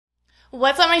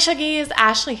What's up, my Shuggies?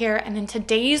 Ashley here, and in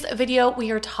today's video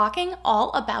we are talking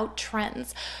all about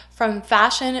trends. From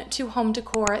fashion to home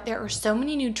decor, there are so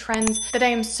many new trends that I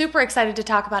am super excited to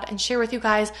talk about and share with you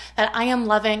guys that I am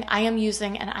loving, I am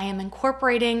using, and I am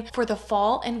incorporating for the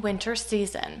fall and winter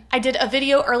season. I did a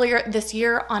video earlier this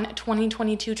year on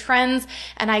 2022 trends,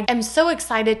 and I am so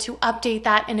excited to update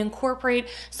that and incorporate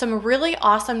some really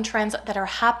awesome trends that are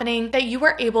happening that you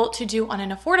are able to do on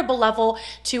an affordable level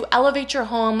to elevate your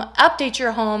home, update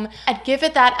your home, and give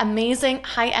it that amazing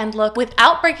high-end look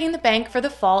without breaking the bank for the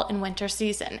fall and winter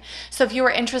season. So if you are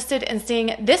interested in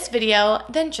seeing this video,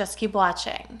 then just keep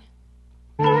watching.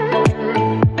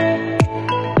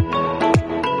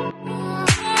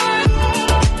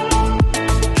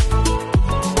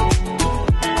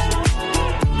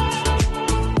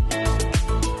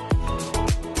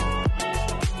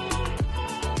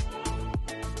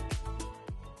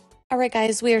 All right,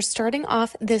 guys, we are starting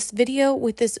off this video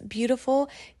with this beautiful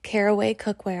Caraway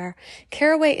cookware.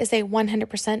 Caraway is a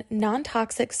 100%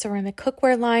 non-toxic ceramic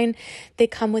cookware line. They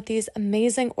come with these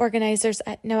amazing organizers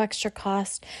at no extra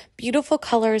cost, beautiful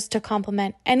colors to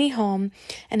complement any home,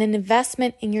 and an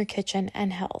investment in your kitchen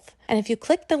and health. And if you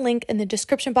click the link in the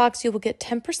description box, you will get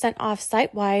 10% off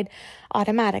site-wide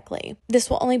automatically. This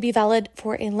will only be valid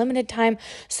for a limited time,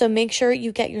 so make sure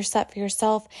you get your set for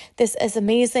yourself. This is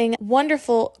amazing,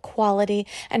 wonderful quality,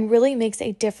 and really makes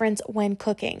a difference when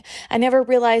cooking. I never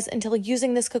realized until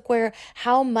using this cookware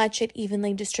how much it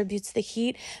evenly distributes the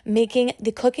heat, making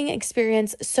the cooking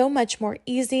experience so much more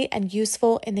easy and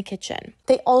useful in the kitchen.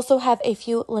 They also have a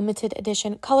few limited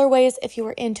edition colorways if you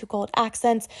are into gold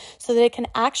accents, so that it can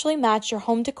actually match your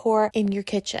home decor in your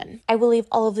kitchen. I will leave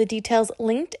all of the details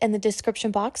linked in the description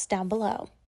box down below.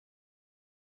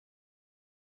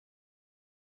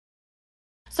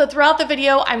 So throughout the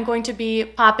video, I'm going to be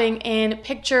popping in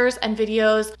pictures and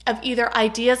videos of either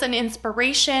ideas and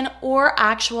inspiration or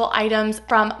actual items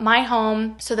from my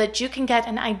home so that you can get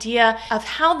an idea of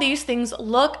how these things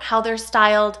look, how they're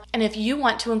styled, and if you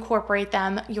want to incorporate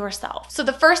them yourself. So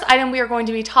the first item we are going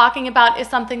to be talking about is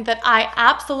something that I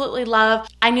absolutely love.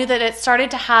 I knew that it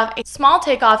started to have a small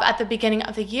takeoff at the beginning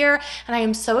of the year, and I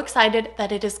am so excited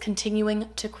that it is continuing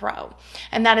to grow.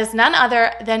 And that is none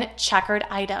other than checkered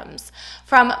items.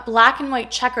 From black and white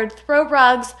checkered throw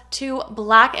rugs to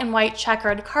black and white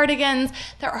checkered cardigans,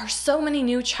 there are so many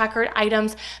new checkered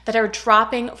items that are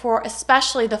dropping for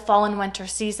especially the fall and winter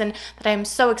season that I am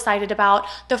so excited about.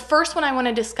 The first one I want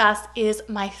to discuss is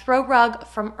my throw rug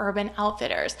from Urban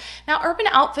Outfitters. Now, Urban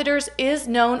Outfitters is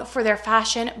known for their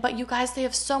fashion, but you guys, they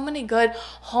have so many good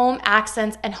home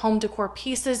accents and home decor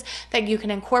pieces that you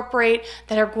can incorporate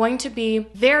that are going to be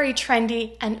very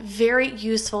trendy and very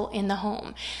useful in the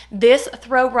home. This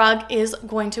throw rug is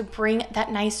going to bring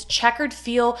that nice checkered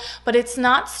feel, but it's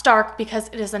not stark because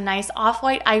it is a nice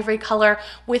off-white ivory color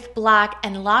with black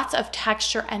and lots of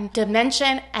texture and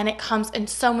dimension, and it comes in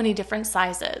so many different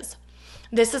sizes.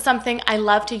 This is something I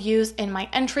love to use in my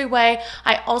entryway.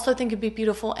 I also think it'd be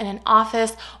beautiful in an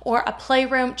office or a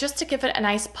playroom just to give it a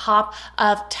nice pop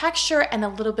of texture and a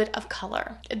little bit of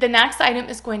color. The next item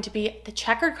is going to be the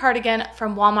checkered cardigan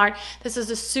from Walmart. This is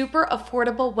a super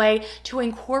affordable way to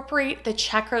incorporate the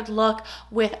checkered look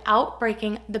without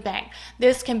breaking the bank.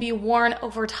 This can be worn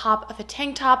over top of a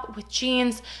tank top with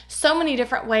jeans, so many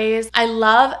different ways. I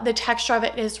love the texture of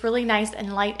it. It is really nice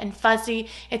and light and fuzzy.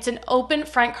 It's an open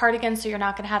front cardigan, so you're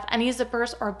not going to have any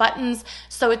zippers or buttons,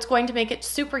 so it's going to make it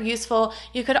super useful.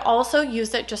 You could also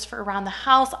use it just for around the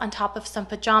house on top of some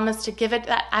pajamas to give it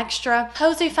that extra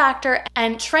cozy factor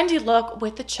and trendy look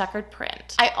with the checkered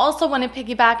print. I also want to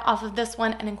piggyback off of this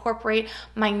one and incorporate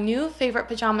my new favorite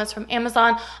pajamas from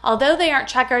Amazon. Although they aren't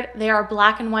checkered, they are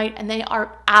black and white, and they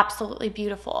are absolutely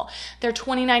beautiful. They're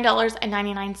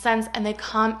 $29.99, and they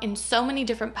come in so many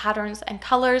different patterns and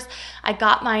colors. I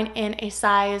got mine in a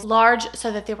size large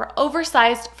so that they were oversized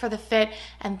for the fit,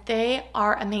 and they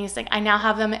are amazing. I now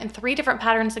have them in 3 different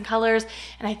patterns and colors,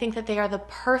 and I think that they are the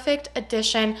perfect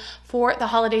addition for the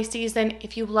holiday season.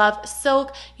 If you love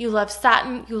silk, you love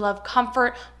satin, you love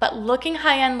comfort, but looking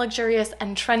high-end, luxurious,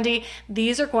 and trendy,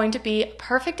 these are going to be a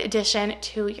perfect addition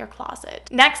to your closet.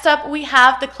 Next up, we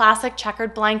have the classic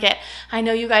checkered blanket. I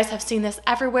know you guys have seen this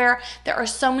everywhere. There are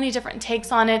so many different takes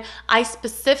on it. I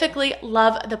specifically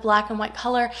love the black and white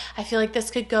color. I feel like this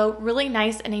could go really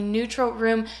nice in a neutral neutral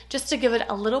room just to give it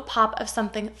a little pop of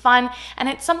something fun. And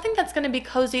it's something that's going to be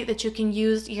cozy that you can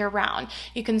use year round.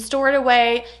 You can store it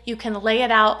away, you can lay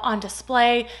it out on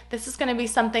display. This is going to be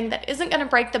something that isn't going to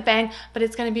break the bank, but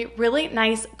it's going to be really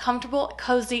nice, comfortable,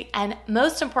 cozy, and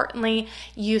most importantly,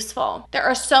 useful. There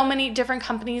are so many different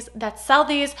companies that sell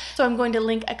these, so I'm going to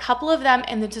link a couple of them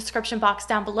in the description box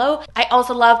down below. I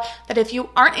also love that if you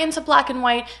aren't into black and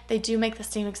white, they do make the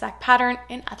same exact pattern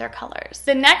in other colors.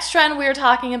 The next trend we're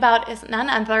talking about is none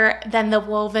other than the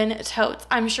woven totes.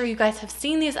 I'm sure you guys have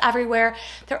seen these everywhere.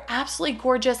 They're absolutely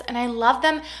gorgeous, and I love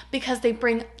them because they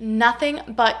bring nothing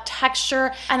but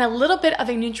texture and a little bit of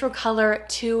a neutral color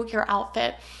to your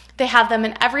outfit. They have them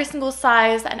in every single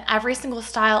size and every single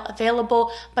style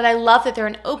available, but I love that they're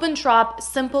an open drop,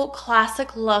 simple,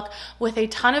 classic look with a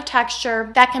ton of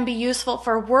texture that can be useful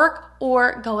for work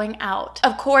or going out.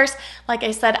 Of course, like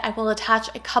I said, I will attach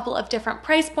a couple of different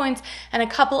price points and a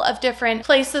couple of different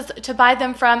places to buy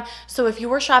them from. So if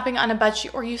you are shopping on a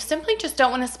budget or you simply just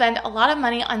don't want to spend a lot of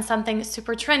money on something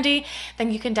super trendy, then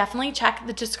you can definitely check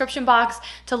the description box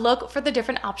to look for the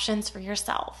different options for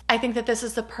yourself. I think that this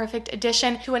is the perfect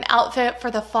addition to an outfit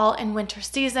for the fall and winter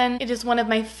season. It is one of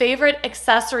my favorite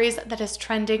accessories that is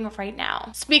trending right now.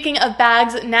 Speaking of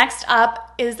bags, next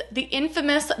up is the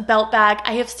infamous belt bag.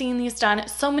 I have seen these done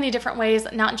so many different ways,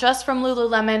 not just from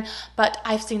Lululemon, but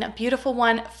I've seen a beautiful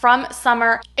one from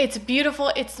Summer. It's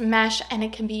beautiful, it's mesh, and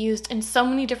it can be used in so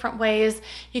many different ways.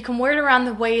 You can wear it around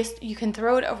the waist, you can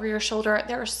throw it over your shoulder.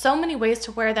 There are so many ways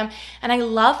to wear them, and I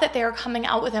love that they are coming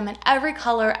out with them in every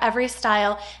color, every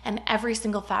style, and every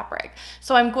single fabric.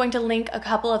 So I'm going to link a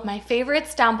couple of my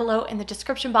favorites down below in the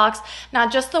description box, not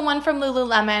just the one from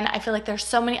Lululemon. I feel like there's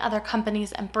so many other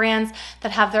companies and brands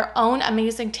that have their own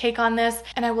amazing take on this,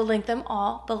 and I will link them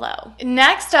all below.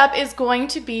 Next up is going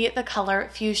to be the color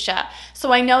fuchsia.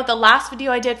 So I know the last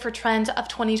video I did for trends of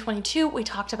 2022, we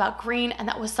talked about green, and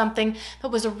that was something that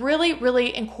was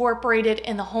really incorporated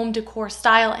in the home decor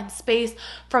style and space,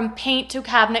 from paint to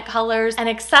cabinet colors and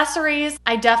accessories.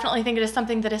 I definitely think it is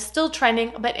something that is still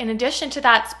trending, but in addition to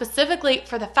that, specifically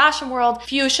for the fashion world,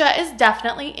 fuchsia is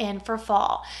definitely in for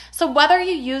fall. So whether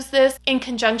you use this in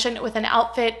conjunction with an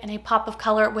outfit and a pop of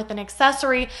color with an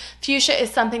accessory, fuchsia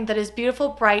is something that is beautiful,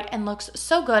 bright, and looks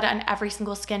so good on every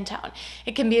single skin tone.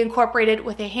 It can be incorporated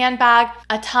with a handbag,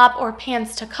 a top or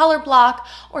pants to color block,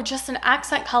 or just an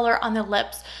accent color on the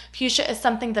lips. Fuchsia is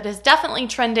something that is definitely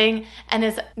trending and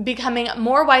is becoming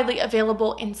more widely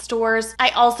available in stores. I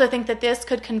also think that this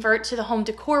could convert to the home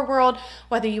decor world,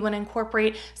 whether you want to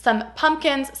incorporate some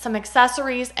pumpkins, some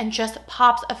accessories, and just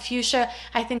pops of fuchsia.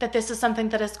 I think that this is something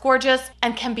that is gorgeous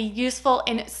and can be useful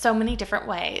in so many different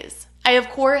ways. I, of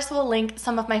course, will link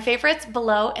some of my favorites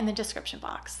below in the description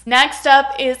box. Next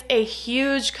up is a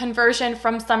huge conversion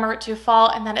from summer to fall,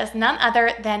 and that is none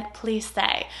other than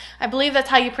plissé. I believe that's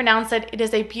how you pronounce it. It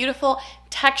is a beautiful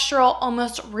textural,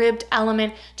 almost ribbed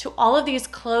element to all of these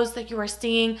clothes that you are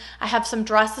seeing. I have some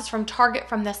dresses from Target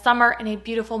from this summer in a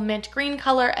beautiful mint green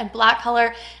color and black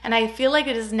color, and I feel like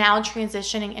it is now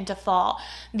transitioning into fall.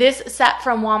 This set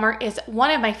from Walmart is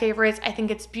one of my favorites. I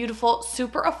think it's beautiful,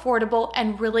 super affordable,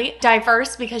 and really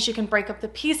diverse because you can break up the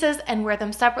pieces and wear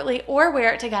them separately or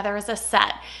wear it together as a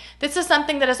set. This is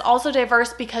something that is also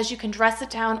diverse because you can dress it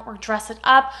down or dress it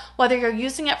up, whether you're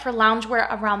using it for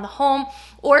loungewear around the home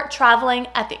or traveling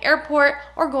at the airport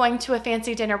or going to a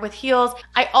fancy dinner with heels.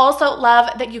 I also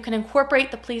love that you can incorporate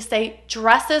the plissé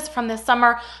dresses from this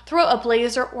summer, throw a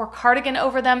blazer or cardigan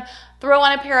over them, throw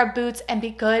on a pair of boots, and be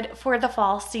good for the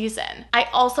fall season. I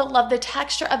also love the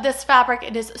texture of this fabric.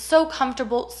 It is so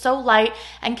comfortable, so light,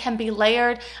 and can be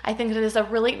layered. I think it is a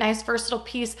really nice versatile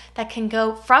piece that can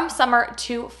go from summer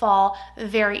to fall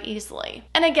very easily.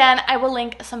 And again, I will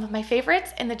link some of my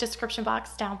favorites in the description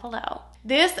box down below.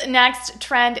 This next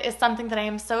trend is something that I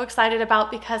am so excited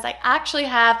about because I actually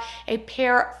have a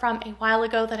pair from a while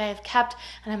ago that I have kept,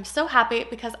 and I'm so happy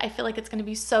because I feel like it's going to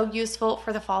be so useful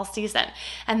for the fall season.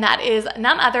 And that is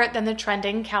none other than the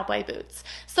trending cowboy boots.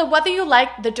 So whether you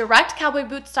like the direct cowboy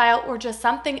boot style or just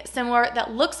something similar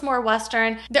that looks more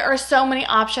Western, there are so many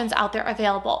options out there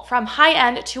available. From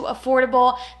high-end to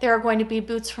affordable, there are going to be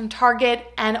boots from Target,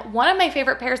 and one of my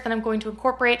favorite pairs that I'm going to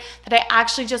incorporate that I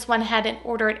actually just went ahead and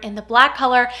ordered in the black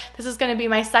color. This is going to be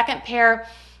my second pair.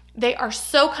 They are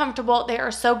so comfortable. They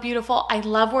are so beautiful. I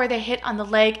love where they hit on the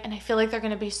leg, and I feel like they're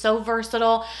going to be so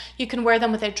versatile. You can wear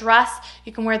them with a dress.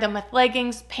 You can wear them with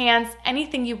leggings, pants,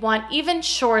 anything you want, even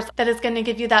shorts that is going to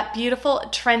give you that beautiful,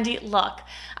 trendy look.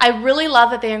 I really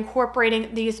love that they're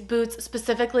incorporating these boots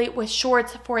specifically with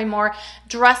shorts for a more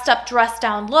dressed up, dressed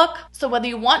down look. So whether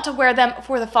you want to wear them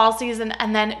for the fall season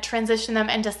and then transition them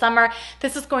into summer,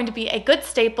 this is going to be a good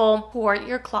staple for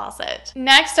your closet.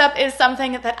 Next up is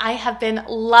something that I have been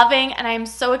loving, and I am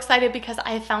so excited because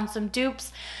I have found some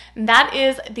dupes. And that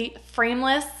is the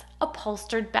frameless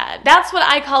upholstered bed. That's what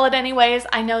I call it anyways.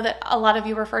 I know that a lot of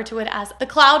you refer to it as the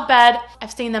cloud bed.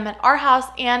 I've seen them at our house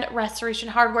and Restoration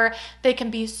Hardware. They can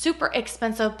be super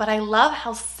expensive, but I love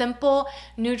how simple,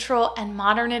 neutral, and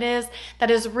modern it is.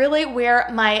 That is really where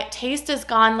my taste has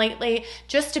gone lately,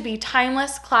 just to be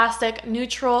timeless, classic,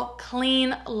 neutral,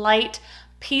 clean, light,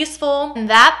 peaceful, and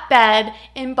that bed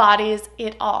embodies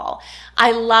it all.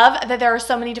 I love that there are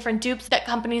so many different dupes that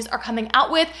companies are coming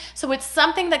out with, so it's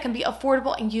something that can be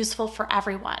affordable and useful for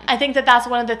everyone. I think that that's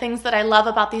one of the things that I love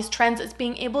about these trends, is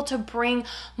being able to bring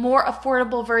more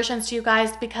affordable versions to you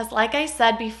guys, because like I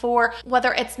said before,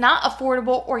 whether it's not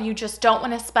affordable or you just don't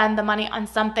want to spend the money on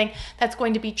something that's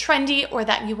going to be trendy or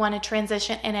that you want to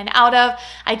transition in and out of,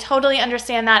 I totally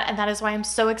understand that, and that is why I'm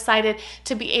so excited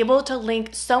to be able to link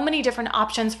so many different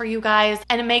options for you guys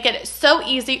and make it so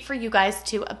easy for you guys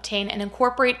to obtain and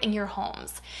incorporate in your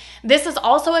homes. This is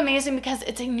also amazing because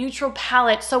it's a neutral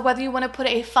palette, so whether you want to put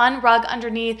a fun rug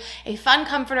underneath, a fun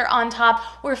comforter on top,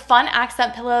 or fun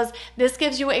accent pillows, this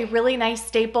gives you a really nice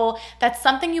staple that's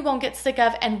something you won't get sick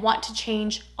of and want to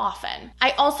change often.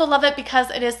 I also love it because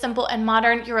it is simple and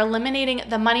modern. You're eliminating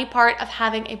the money part of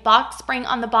having a box spring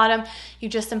on the bottom. You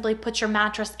just simply put your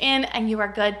mattress in and you are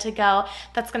good to go.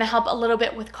 That's going to help a little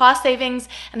bit with cost savings,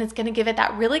 and it's going to give it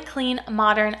that really clean,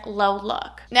 modern, low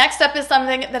look. Next up is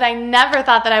something that I never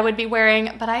thought that I would be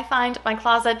wearing, but I find my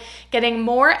closet getting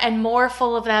more and more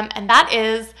full of them, and that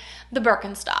is the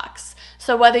Birkenstocks.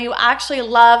 So whether you actually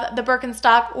love the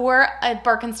Birkenstock or a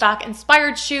Birkenstock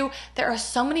inspired shoe, there are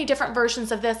so many different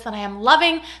versions of this that I am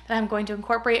loving that I'm going to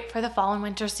incorporate for the fall and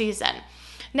winter season.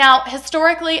 Now,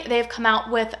 historically, they've come out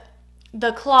with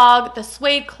the clog, the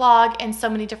suede clog, in so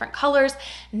many different colors.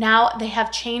 Now they have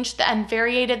changed and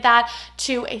variated that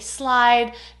to a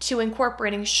slide, to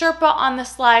incorporating Sherpa on the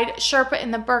slide, Sherpa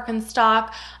in the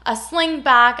Birkenstock, a sling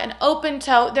back, an open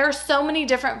toe. There are so many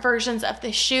different versions of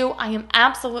this shoe. I am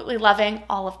absolutely loving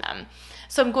all of them.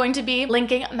 So I'm going to be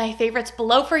linking my favorites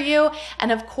below for you.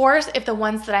 And of course, if the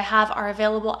ones that I have are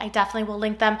available, I definitely will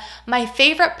link them. My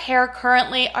favorite pair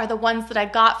currently are the ones that I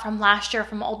got from last year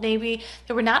from Old Navy.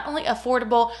 They were not only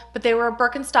affordable, but they were a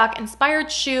Birkenstock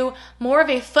inspired shoe, more of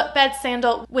a footbed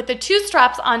sandal with the two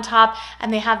straps on top,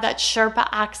 and they have that Sherpa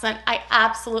accent. I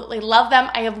absolutely love them.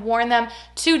 I have worn them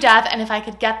to death, and if I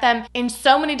could get them in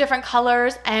so many different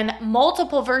colors and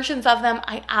multiple versions of them,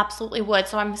 I absolutely would.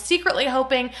 So I'm secretly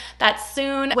hoping that soon,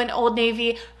 when Old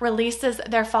Navy releases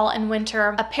their fall and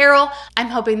winter apparel, I'm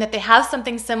hoping that they have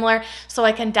something similar so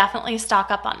I can definitely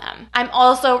stock up on them. I'm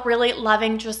also really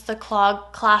loving just the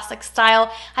clog classic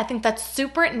style. I think that's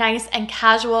super nice and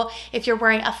casual. If you're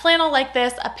wearing a flannel like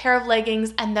this, a pair of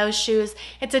leggings, and those shoes,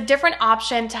 it's a different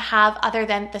option to have other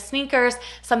than the sneakers,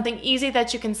 something easy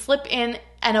that you can slip in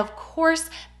and of course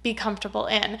be comfortable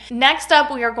in. Next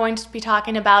up, we are going to be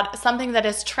talking about something that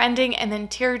is trending in the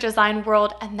interior design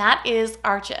world, and that is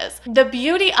arches. The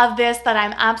beauty of this that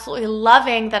I'm absolutely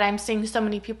loving that I'm seeing so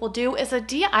many people do is a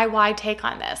DIY take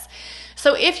on this.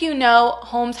 So if you know,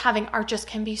 homes having arches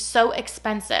can be so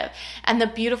expensive, and the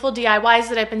beautiful DIYs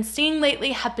that I've been seeing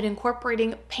lately have been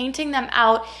incorporating painting them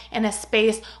out in a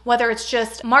space, whether it's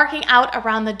just marking out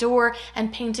around the door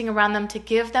and painting around them to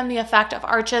give them the effect of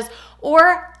arches,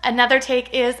 or another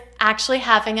take is actually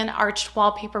having an arched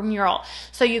wallpaper mural.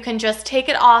 So you can just take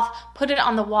it off, put it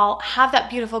on the wall, have that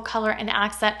beautiful color and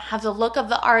accent, have the look of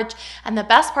the arch, and the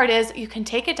best part is you can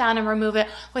take it down and remove it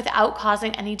without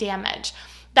causing any damage.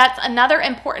 That's another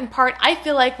important part, I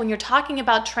feel like, when you're talking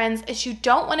about trends, is you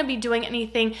don't want to be doing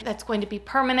anything that's going to be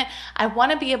permanent. I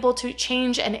want to be able to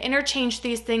change and interchange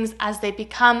these things as they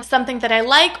become something that I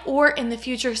like, or in the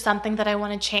future something that I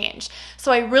want to change.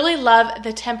 So I really love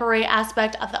the temporary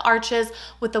aspect of the arches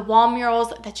with the wall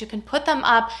murals, that you can put them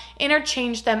up,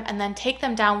 interchange them, and then take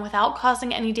them down without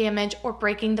causing any damage or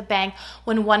breaking the bank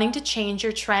when wanting to change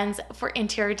your trends for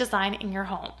interior design in your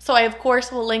home. So I of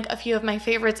course will link a few of my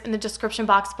favorites in the description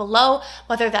box box below,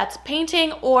 whether that's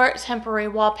painting or temporary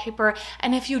wallpaper.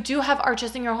 And if you do have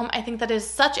arches in your home, I think that is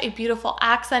such a beautiful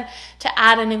accent to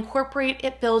add and incorporate.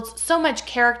 It builds so much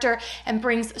character and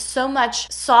brings so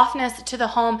much softness to the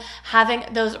home, having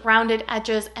those rounded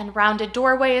edges and rounded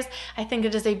doorways. I think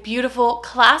it is a beautiful,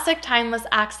 classic, timeless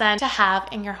accent to have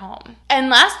in your home. And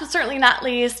last but certainly not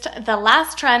least, the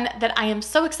last trend that I am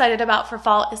so excited about for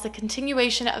fall is the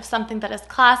continuation of something that is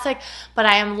classic, but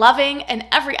I am loving in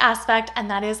every aspect,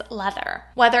 and that is leather.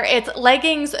 Whether it's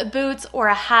leggings, boots, or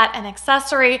a hat and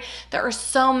accessory, there are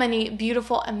so many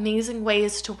beautiful, amazing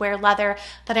ways to wear leather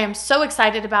that I am so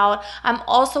excited about. I'm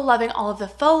also loving all of the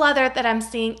faux leather that I'm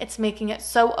seeing. It's making it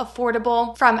so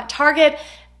affordable. From Target,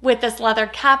 with this leather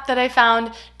cap that I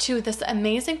found, to this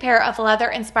amazing pair of leather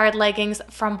inspired leggings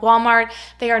from Walmart.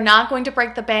 They are not going to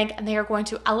break the bank, and they are going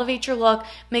to elevate your look,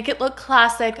 make it look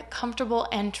classic, comfortable,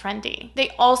 and trendy. They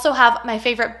also have my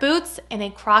favorite boots in a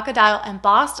crocodile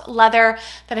embossed leather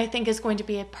that I think is going to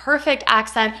be a perfect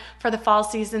accent for the fall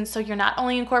season. So you're not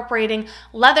only incorporating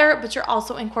leather, but you're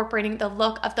also incorporating the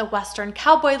look of the Western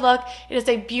cowboy look. It is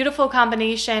a beautiful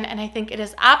combination, and I think it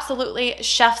is absolutely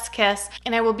chef's kiss,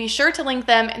 and I will be sure to link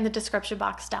them in the description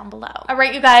box down below. All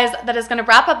right, you guys, that is going to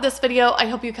wrap up this video. I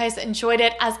hope you guys enjoyed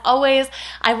it. As always,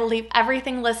 I will leave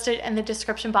everything listed in the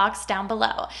description box down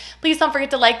below. Please don't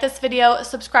forget to like this video,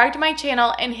 subscribe to my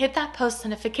channel, and hit that post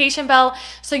notification bell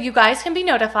so you guys can be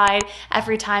notified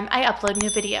every time I upload new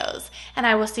videos. And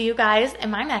I will see you guys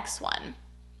in my next one.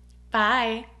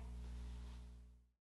 Bye.